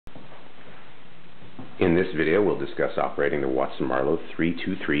In this video, we'll discuss operating the Marlow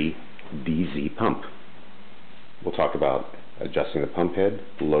 323Dz pump. We'll talk about adjusting the pump head,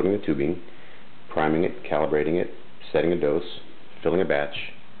 loading the tubing, priming it, calibrating it, setting a dose, filling a batch,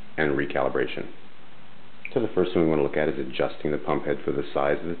 and recalibration. So the first thing we want to look at is adjusting the pump head for the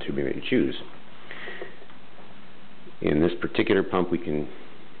size of the tubing that you choose. In this particular pump, we can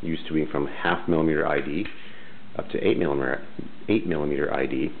use tubing from 0.5 millimeter ID up to 8 millimeter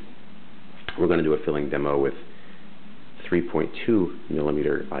ID. We're going to do a filling demo with 3.2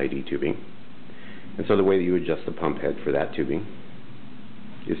 millimeter ID tubing. And so the way that you adjust the pump head for that tubing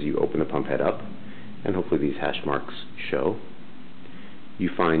is you open the pump head up, and hopefully these hash marks show. You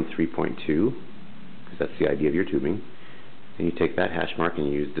find 3.2, because that's the ID of your tubing, and you take that hash mark and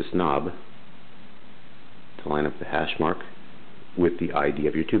you use this knob to line up the hash mark with the ID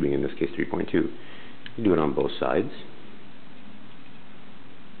of your tubing, in this case 3.2. You do it on both sides.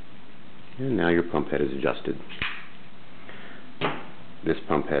 And now your pump head is adjusted. This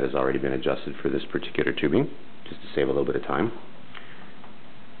pump head has already been adjusted for this particular tubing, just to save a little bit of time.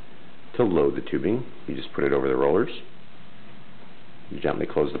 To load the tubing, you just put it over the rollers. You gently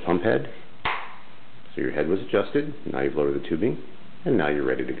close the pump head. So your head was adjusted, now you've loaded the tubing, and now you're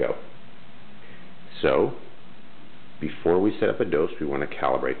ready to go. So, before we set up a dose, we want to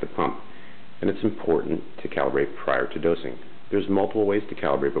calibrate the pump. And it's important to calibrate prior to dosing. There's multiple ways to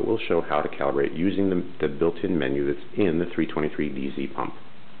calibrate, but we'll show how to calibrate using the built-in menu that's in the 323Dz pump.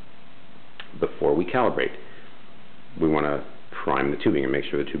 Before we calibrate, we want to prime the tubing and make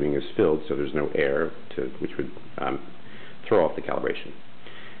sure the tubing is filled so there's no air which would throw off the calibration.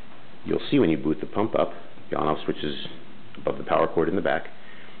 You'll see when you boot the pump up, the on-off switch is above the power cord in the back.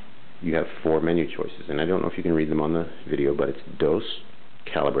 You have 4 menu choices, and I don't know if you can read them on the video, but it's dose,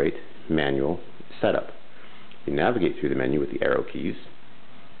 calibrate, manual, setup. You navigate through the menu with the arrow keys,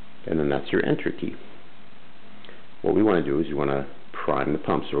 and then that's your enter key. What we want to do is you want to prime the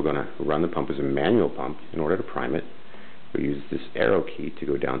pump, so we're going to run the pump as a manual pump. In order to prime it, we use this arrow key to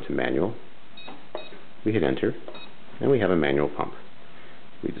go down to manual. We hit enter, and we have a manual pump.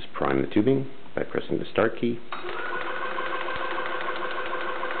 We just prime the tubing by pressing the start key,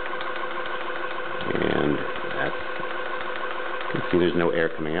 and you can see there's no air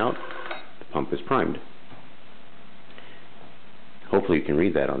coming out. The pump is primed. Hopefully you can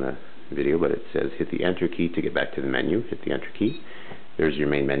read that on the video, but it says hit the enter key to get back to the menu. Hit the enter key. There's your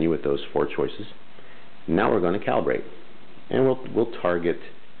main menu with those 4 choices. Now we're going to calibrate, and we'll target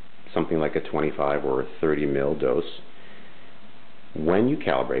something like a 25 or a 30 mil dose. When you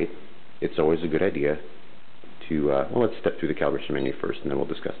calibrate, it's always a good idea to well, let's step through the calibration menu first, and then we'll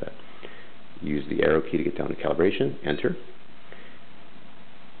discuss that. Use the arrow key to get down to calibration. Enter.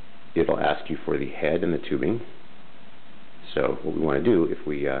 It'll ask you for the head and the tubing. So what we want to do, if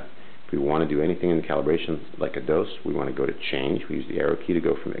we want to do anything in the calibration like a dose, we want to go to change. We use the arrow key to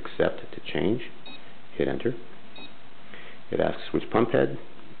go from accept to change. Hit enter. It asks which pump head.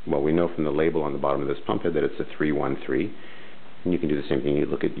 Well, we know from the label on the bottom of this pump head that it's a 313. And you can do the same thing. You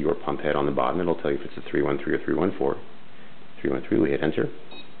look at your pump head on the bottom. It'll tell you if it's a 313 or 314. 313, we hit enter.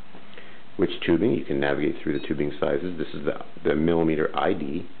 Which tubing? You can navigate through the tubing sizes. This is the millimeter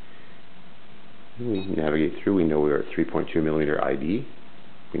ID. We navigate through. We know we are at 3.2 millimeter ID.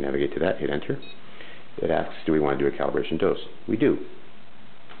 We navigate to that, hit enter. It asks, do we want to do a calibration dose? We do.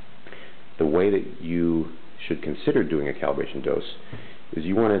 The way that you should consider doing a calibration dose is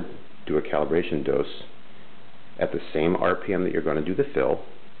you want to do a calibration dose at the same RPM that you're going to do the fill.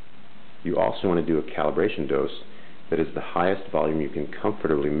 You also want to do a calibration dose that is the highest volume you can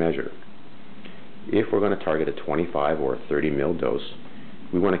comfortably measure. If we're going to target a 25 or a 30 mil dose,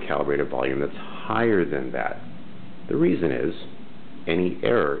 we want to calibrate a volume that's higher than that. The reason is any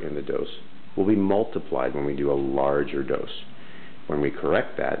error in the dose will be multiplied when we do a larger dose. When we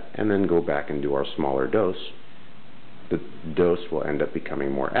correct that and then go back and do our smaller dose, the dose will end up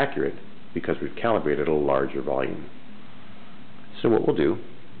becoming more accurate because we've calibrated a larger volume. So what we'll do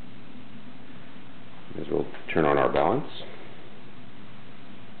is we'll turn on our balance.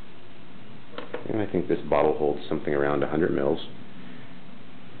 And I think this bottle holds something around 100 mils.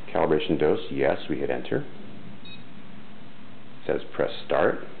 Calibration dose, yes, we hit enter. It says press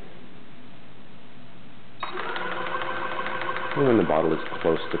start. And when the bottle is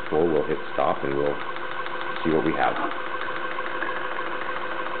close to full, we'll hit stop and we'll see what we have.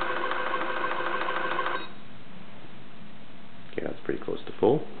 Okay, that's pretty close to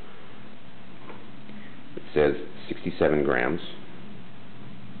full. It says 67 grams.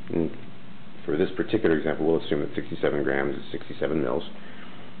 And for this particular example, we'll assume that 67 grams is 67 mils.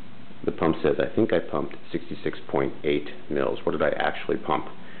 The pump says, I think I pumped 66.8 mils. What did I actually pump?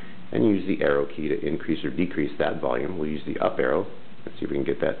 and use the arrow key to increase or decrease that volume. We'll use the up arrow. Let's see if we can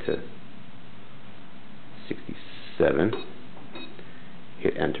get that to 67.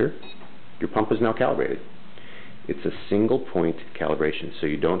 Hit enter. Your pump is now calibrated. It's a single point calibration, so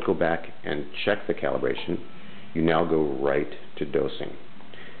you don't go back and check the calibration. You now go right to dosing.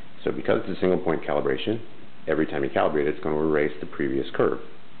 So because it's a single point calibration, every time you calibrate it, it's going to erase the previous curve.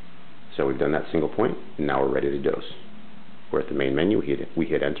 So we've done that single point, and now we're ready to dose. We're at the main menu, we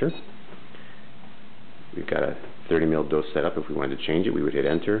hit enter. We've got a 30 ml dose set up. If we wanted to change it, we would hit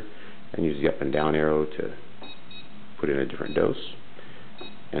enter and use the up and down arrow to put in a different dose.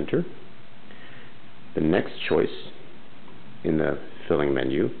 Enter. The next choice in the filling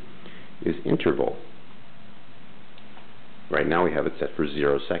menu is interval. Right now we have it set for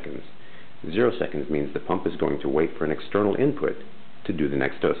 0 seconds. 0 seconds means the pump is going to wait for an external input to do the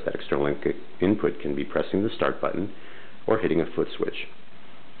next dose. That external input can be pressing the start button or hitting a foot switch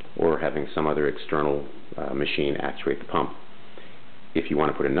or having some other external machine actuate the pump. If you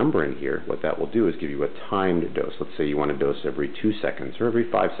want to put a number in here, what that will do is give you a timed dose. Let's say you want to dose every 2 seconds or every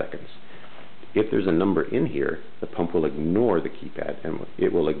 5 seconds. If there's a number in here, the pump will ignore the keypad and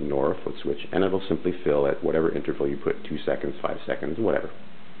it will ignore a foot switch, and it will simply fill at whatever interval you put, 2 seconds, 5 seconds, whatever.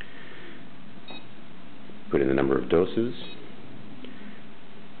 Put in the number of doses,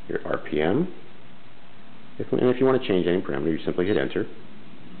 your RPM, and if you want to change any parameter, you simply hit enter.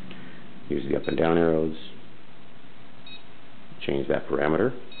 Use the up and down arrows, change that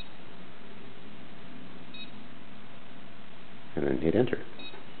parameter, and then hit enter.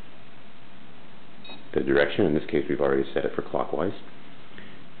 The direction, in this case we've already set it for clockwise.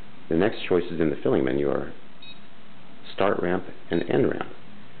 The next choices in the filling menu are start ramp and end ramp.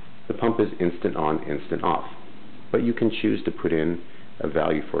 The pump is instant on, instant off, but you can choose to put in a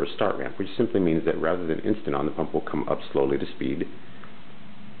value for a start ramp, which simply means that rather than instant on, the pump will come up slowly to speed.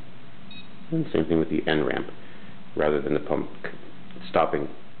 And same thing with the end ramp. Rather than the pump stopping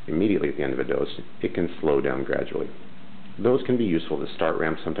immediately at the end of a dose, it can slow down gradually. Those can be useful. The start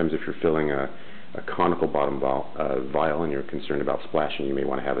ramp, sometimes if you're filling a conical bottom vial and you're concerned about splashing, you may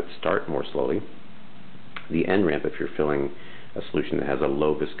want to have it start more slowly. The end ramp, if you're filling a solution that has a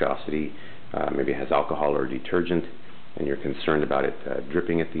low viscosity, maybe it has alcohol or detergent, and you're concerned about it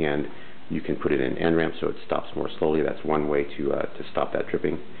dripping at the end, you can put it in end ramp so it stops more slowly. That's one way to stop that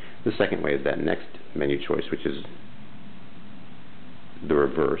dripping. The second way is that next menu choice, which is the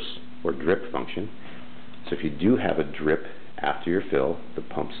reverse or drip function. So if you do have a drip after your fill, the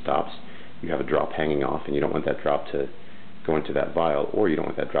pump stops, you have a drop hanging off, and you don't want that drop to go into that vial, or you don't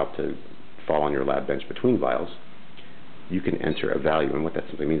want that drop to fall on your lab bench between vials, you can enter a value, and what that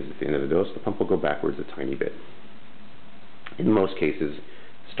simply means is at the end of the dose, the pump will go backwards a tiny bit. In most cases,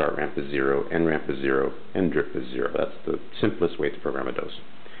 start ramp is 0, end ramp is 0, and drip is 0. That's the simplest way to program a dose.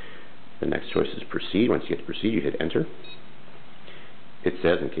 The next choice is proceed. Once you get to proceed, you hit enter. It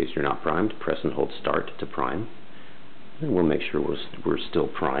says, in case you're not primed, press and hold start to prime. And we'll make sure we're still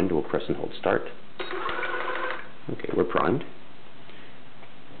primed. We'll press and hold start. Okay, we're primed.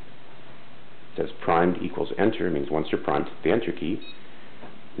 It says primed equals enter. It means once you're primed, hit the enter key.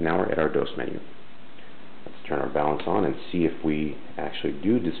 Now we're at our dose menu. Let's turn our balance on and see if we actually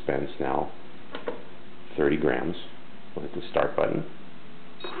do dispense now 30 grams. We'll hit the start button.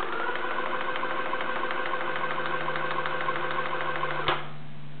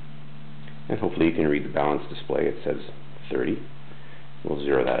 And hopefully you can read the balance display. It says 30. We'll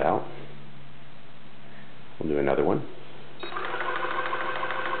zero that out. We'll do another one.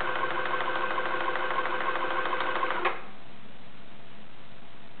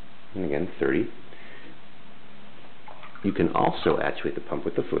 And again, 30. You can also actuate the pump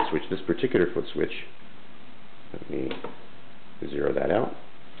with the foot switch. This particular foot switch, let me zero that out.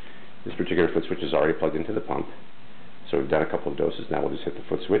 This particular foot switch is already plugged into the pump. So we've done a couple of doses. Now we'll just hit the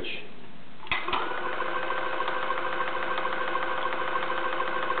foot switch.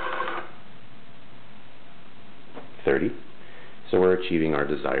 So we're achieving our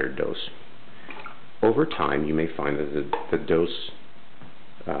desired dose. Over time, you may find that the dose,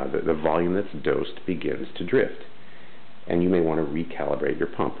 the volume that's dosed begins to drift, and you may want to recalibrate your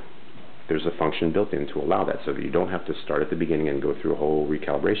pump. There's a function built in to allow that, so that you don't have to start at the beginning and go through a whole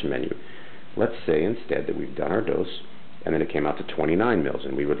recalibration menu. Let's say instead that we've done our dose, and then it came out to 29 mils,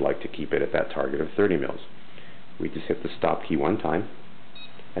 and we would like to keep it at that target of 30 mils. We just hit the stop key one time,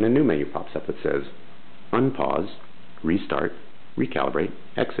 and a new menu pops up that says unpause, restart, recalibrate,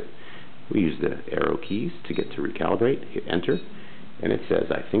 exit. We use the arrow keys to get to recalibrate, hit enter, and it says,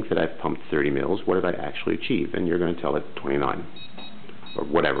 I think that I've pumped 30 mils, what did I actually achieve? And you're going to tell it 29, or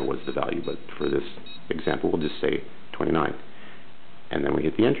whatever was the value, but for this example we'll just say 29. and then we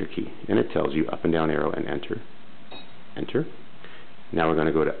hit the enter key, and it tells you up and down arrow and enter, enter. Now we're going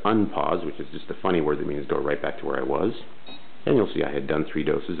to go to unpause, which is just a funny word that means go right back to where I was, and you'll see I had done 3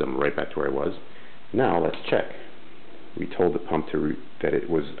 doses. I'm right back to where I was. Now let's check. We told the pump that it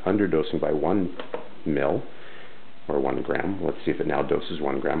was underdosing by 1 mil or 1 gram. Let's see if it now doses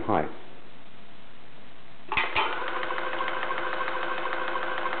 1 gram high.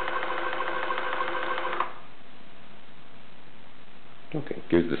 Okay,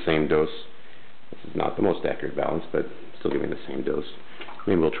 gives the same dose. This is not the most accurate balance, but still giving the same dose.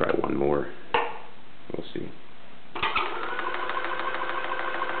 Maybe we'll try one more. We'll see.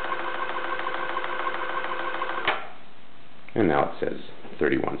 And now it says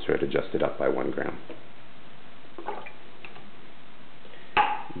 31, so it adjusted up by 1 gram.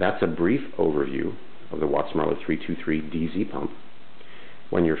 That's a brief overview of the Watts Marlow 323Dz pump.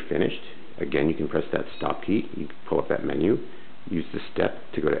 When you're finished, again, you can press that stop key. You can pull up that menu. Use the step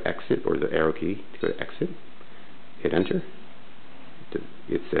to go to exit, or the arrow key to go to exit. Hit enter.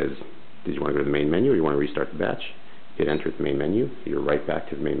 It says, did you want to go to the main menu or you want to restart the batch? Hit enter at the main menu. You're right back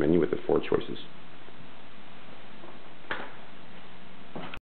to the main menu with the 4 choices.